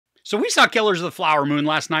So we saw Killers of the Flower Moon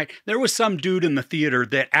last night. There was some dude in the theater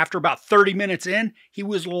that after about 30 minutes in, he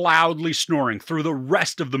was loudly snoring through the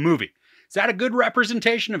rest of the movie. Is that a good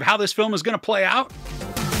representation of how this film is going to play out?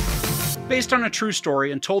 Based on a true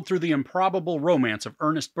story and told through the improbable romance of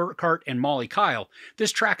Ernest Burkhart and Mollie Kyle,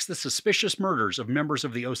 this tracks the suspicious murders of members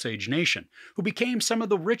of the Osage Nation, who became some of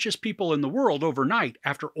the richest people in the world overnight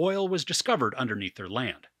after oil was discovered underneath their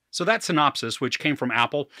land. So that synopsis, which came from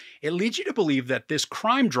Apple, it leads you to believe that this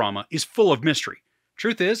crime drama is full of mystery.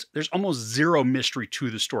 Truth is, there's almost zero mystery to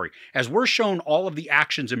the story, as we're shown all of the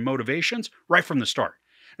actions and motivations right from the start.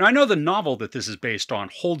 Now, I know the novel that this is based on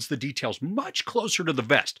holds the details much closer to the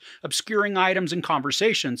vest, obscuring items and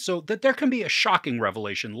conversations so that there can be a shocking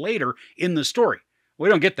revelation later in the story. We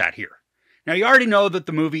don't get that here. Now, you already know that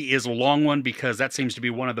the movie is a long one because that seems to be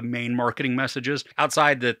one of the main marketing messages,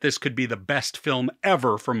 outside that this could be the best film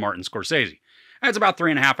ever from Martin Scorsese. It's about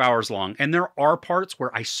 3.5 hours long, and there are parts where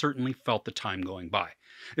I certainly felt the time going by.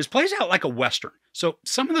 This plays out like a Western, so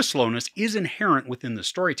some of the slowness is inherent within the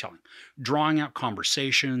storytelling, drawing out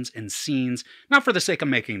conversations and scenes, not for the sake of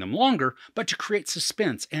making them longer, but to create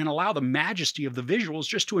suspense and allow the majesty of the visuals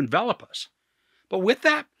just to envelop us. But with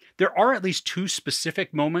that, there are at least two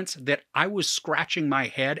specific moments that I was scratching my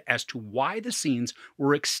head as to why the scenes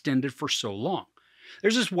were extended for so long.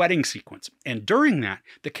 There's this wedding sequence, and during that,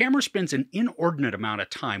 the camera spends an inordinate amount of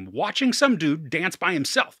time watching some dude dance by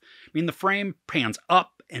himself. I mean, the frame pans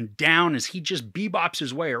up and down as he just bebops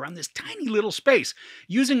his way around this tiny little space,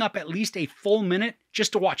 using up at least a full minute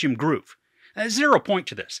just to watch him groove. There's zero point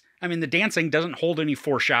to this. I mean, the dancing doesn't hold any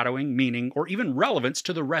foreshadowing, meaning, or even relevance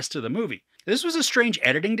to the rest of the movie. This was a strange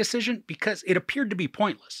editing decision because it appeared to be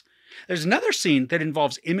pointless. There's another scene that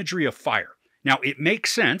involves imagery of fire. Now, it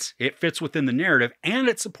makes sense, it fits within the narrative, and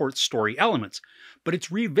it supports story elements, but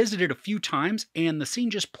it's revisited a few times, and the scene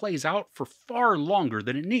just plays out for far longer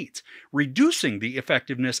than it needs, reducing the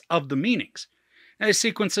effectiveness of the meanings. Now, these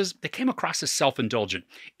sequences, they came across as self-indulgent,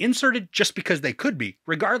 inserted just because they could be,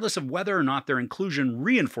 regardless of whether or not their inclusion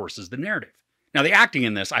reinforces the narrative. Now, the acting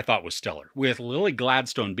in this I thought was stellar, with Lily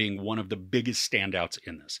Gladstone being one of the biggest standouts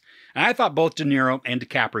in this. And I thought both De Niro and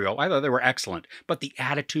DiCaprio, I thought they were excellent, but the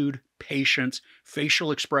attitude, patience, facial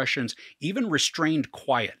expressions, even restrained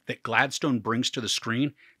quiet that Gladstone brings to the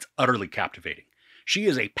screen, it's utterly captivating. She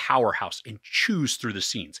is a powerhouse and chews through the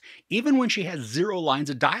scenes, even when she has zero lines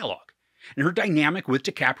of dialogue. And her dynamic with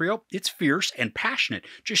DiCaprio, it's fierce and passionate,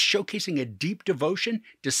 just showcasing a deep devotion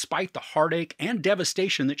despite the heartache and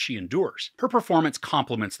devastation that she endures. Her performance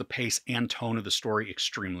complements the pace and tone of the story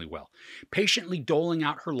extremely well, patiently doling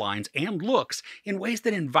out her lines and looks in ways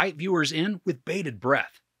that invite viewers in with bated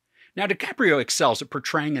breath. Now, DiCaprio excels at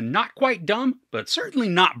portraying a not quite dumb, but certainly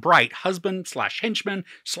not bright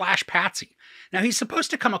husband/henchman/patsy. Now, he's supposed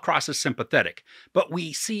to come across as sympathetic, but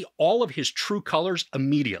we see all of his true colors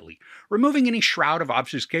immediately, removing any shroud of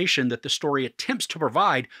obfuscation that the story attempts to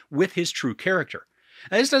provide with his true character.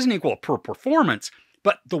 Now, this doesn't equal a poor performance,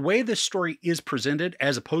 but the way this story is presented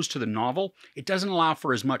as opposed to the novel, it doesn't allow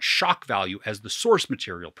for as much shock value as the source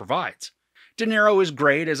material provides. De Niro is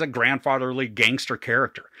great as a grandfatherly gangster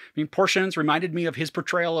character. I mean, portions reminded me of his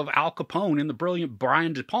portrayal of Al Capone in the brilliant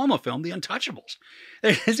Brian De Palma film, The Untouchables.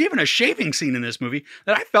 There's even a shaving scene in this movie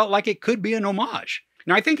that I felt like it could be an homage.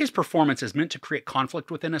 Now, I think his performance is meant to create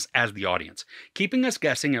conflict within us as the audience, keeping us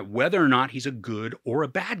guessing at whether or not he's a good or a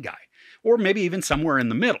bad guy, or maybe even somewhere in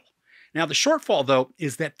the middle. Now, the shortfall, though,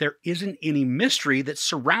 is that there isn't any mystery that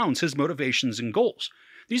surrounds his motivations and goals.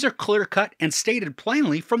 These are clear-cut and stated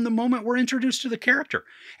plainly from the moment we're introduced to the character,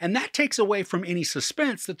 and that takes away from any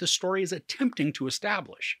suspense that the story is attempting to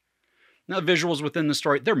establish. Now, the visuals within the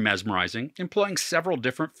story, they're mesmerizing, employing several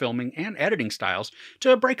different filming and editing styles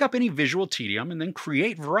to break up any visual tedium and then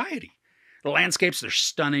create variety. The landscapes, they're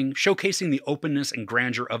stunning, showcasing the openness and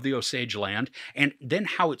grandeur of the Osage land, and then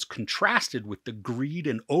how it's contrasted with the greed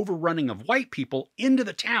and overrunning of white people into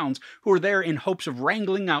the towns who are there in hopes of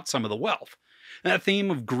wrangling out some of the wealth. That theme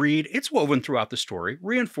of greed, it's woven throughout the story,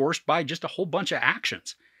 reinforced by just a whole bunch of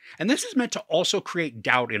actions. And this is meant to also create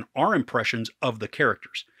doubt in our impressions of the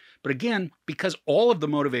characters. But again, because all of the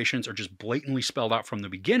motivations are just blatantly spelled out from the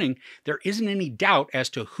beginning, there isn't any doubt as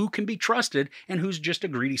to who can be trusted and who's just a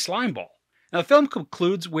greedy slimeball. Now, the film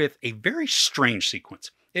concludes with a very strange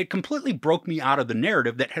sequence. It completely broke me out of the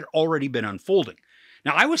narrative that had already been unfolding.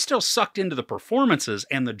 Now, I was still sucked into the performances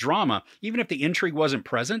and the drama, even if the intrigue wasn't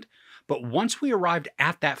present, but once we arrived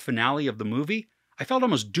at that finale of the movie, I felt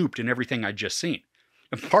almost duped in everything I'd just seen.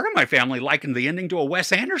 Part of my family likened the ending to a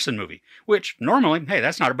Wes Anderson movie, which normally, hey,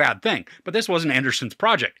 that's not a bad thing, but this wasn't Anderson's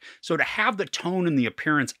project. So to have the tone and the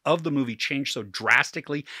appearance of the movie change so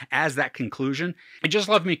drastically as that conclusion, it just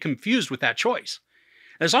left me confused with that choice.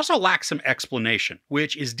 This also lacks some explanation,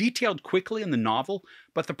 which is detailed quickly in the novel,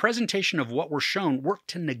 but the presentation of what we're shown worked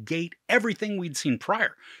to negate everything we'd seen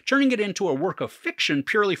prior, turning it into a work of fiction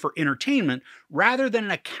purely for entertainment rather than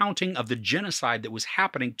an accounting of the genocide that was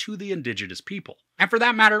happening to the indigenous people. And for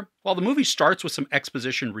that matter, while the movie starts with some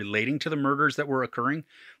exposition relating to the murders that were occurring,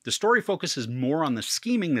 the story focuses more on the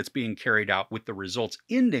scheming that's being carried out, with the results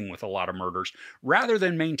ending with a lot of murders, rather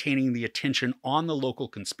than maintaining the attention on the local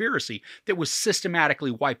conspiracy that was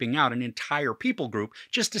systematically wiping out an entire people group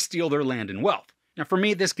just to steal their land and wealth. Now, for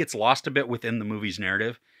me, this gets lost a bit within the movie's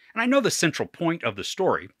narrative, and I know the central point of the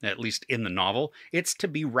story, at least in the novel, it's to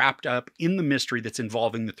be wrapped up in the mystery that's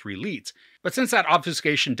involving the three leads. But since that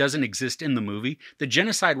obfuscation doesn't exist in the movie, the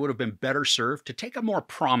genocide would have been better served to take a more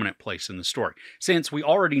prominent place in the story, since we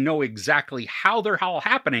already know exactly how they're all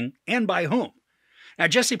happening and by whom. Now,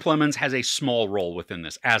 Jesse Plemons has a small role within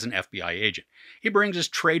this as an FBI agent. He brings his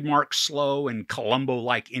trademark slow and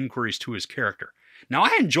Columbo-like inquiries to his character. Now,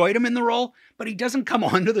 I enjoyed him in the role, but he doesn't come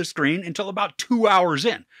onto the screen until about 2 hours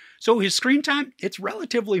in. So his screen time, it's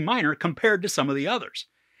relatively minor compared to some of the others.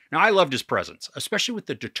 Now, I loved his presence, especially with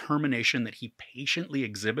the determination that he patiently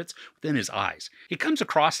exhibits within his eyes. He comes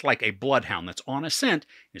across like a bloodhound that's on a scent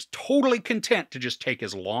and is totally content to just take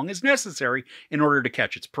as long as necessary in order to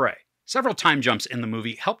catch its prey. Several time jumps in the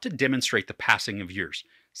movie help to demonstrate the passing of years.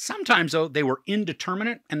 Sometimes, though, they were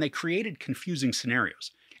indeterminate and they created confusing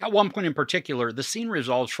scenarios. At one point in particular, the scene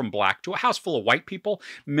resolves from black to a house full of white people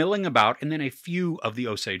milling about, and then a few of the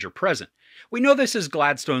Osage are present. We know this is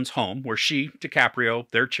Gladstone's home, where she, DiCaprio,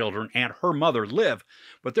 their children, and her mother live,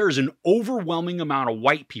 but there is an overwhelming amount of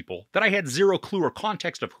white people that I had zero clue or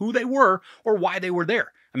context of who they were or why they were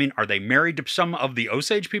there. I mean, are they married to some of the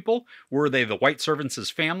Osage people? Were they the white servants'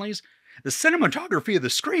 families? The cinematography of the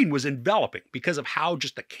screen was enveloping because of how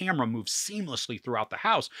just the camera moves seamlessly throughout the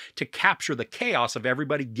house to capture the chaos of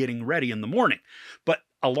everybody getting ready in the morning. But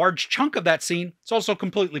a large chunk of that scene is also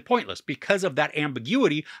completely pointless because of that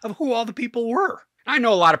ambiguity of who all the people were. I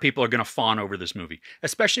know a lot of people are going to fawn over this movie,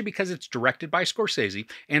 especially because it's directed by Scorsese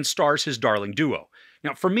and stars his darling duo.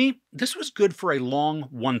 Now, for me, this was good for a long,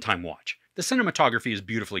 one-time watch. The cinematography is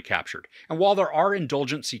beautifully captured, and while there are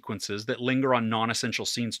indulgent sequences that linger on non-essential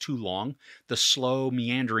scenes too long, the slow,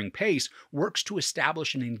 meandering pace works to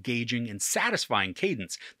establish an engaging and satisfying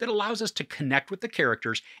cadence that allows us to connect with the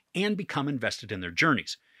characters and become invested in their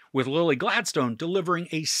journeys, with Lily Gladstone delivering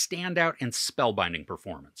a standout and spellbinding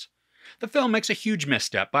performance. The film makes a huge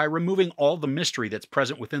misstep by removing all the mystery that's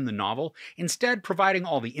present within the novel, instead providing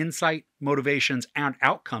all the insight, motivations, and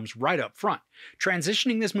outcomes right up front,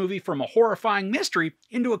 transitioning this movie from a horrifying mystery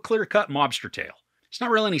into a clear-cut mobster tale. There's not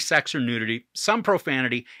really any sex or nudity, some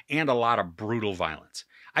profanity, and a lot of brutal violence.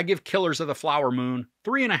 I give Killers of the Flower Moon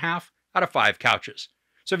 3.5 out of 5 couches.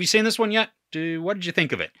 So have you seen this one yet? What did you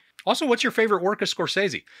think of it? Also, what's your favorite work of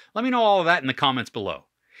Scorsese? Let me know all of that in the comments below.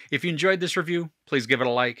 If you enjoyed this review, please give it a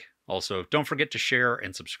like. Also, don't forget to share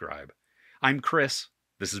and subscribe. I'm Chris.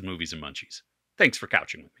 This is Movies and Munchies. Thanks for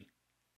couching with me.